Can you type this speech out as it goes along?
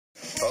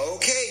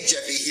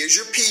Jeffy, here's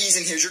your peas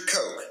and here's your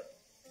Coke.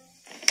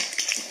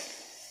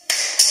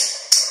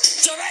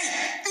 Jeffy!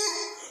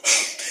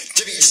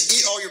 Jeffy, just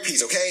eat all your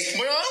peas, okay?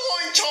 But I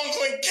want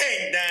chocolate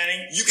cake,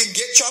 Daddy. You can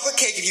get chocolate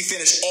cake if you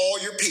finish all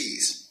your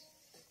peas.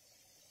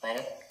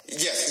 Promise?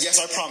 Yes,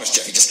 I promise,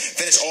 Jeffy. Just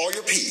finish all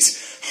your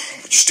peas.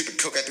 With your stupid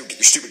Coke, I have to get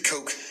your stupid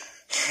Coke.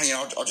 You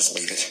know, I'll just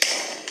leave it.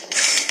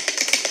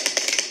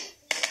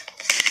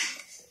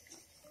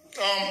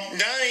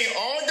 Daddy,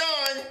 all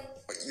done.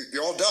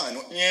 You're all done?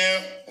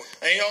 Yeah,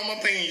 ate all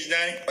my peas,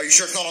 Daddy. Are you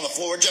sure it's not on the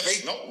floor,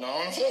 Jeffy? Nope, not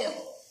on the floor.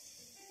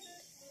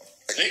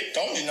 See,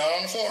 told you, not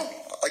on the floor.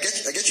 I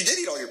guess you did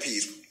eat all your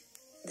peas.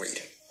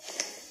 Wait.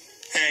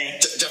 Hey.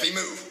 Jeffy,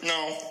 move.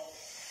 No.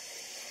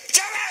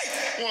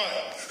 Jeffy! What?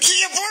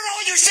 You burned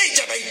all your seat,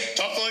 Jeffy!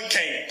 Chocolate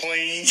cake,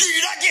 please.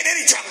 You're not getting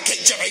any chocolate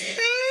cake, Jeffy!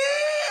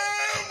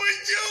 But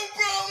you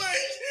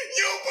promised!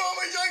 You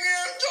promised I can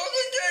have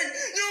chocolate cake!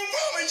 You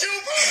promised!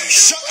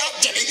 Shut up,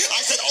 Jeffy!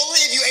 I said only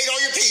if you ate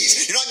all your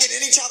peas. You're not getting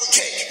any chocolate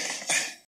cake.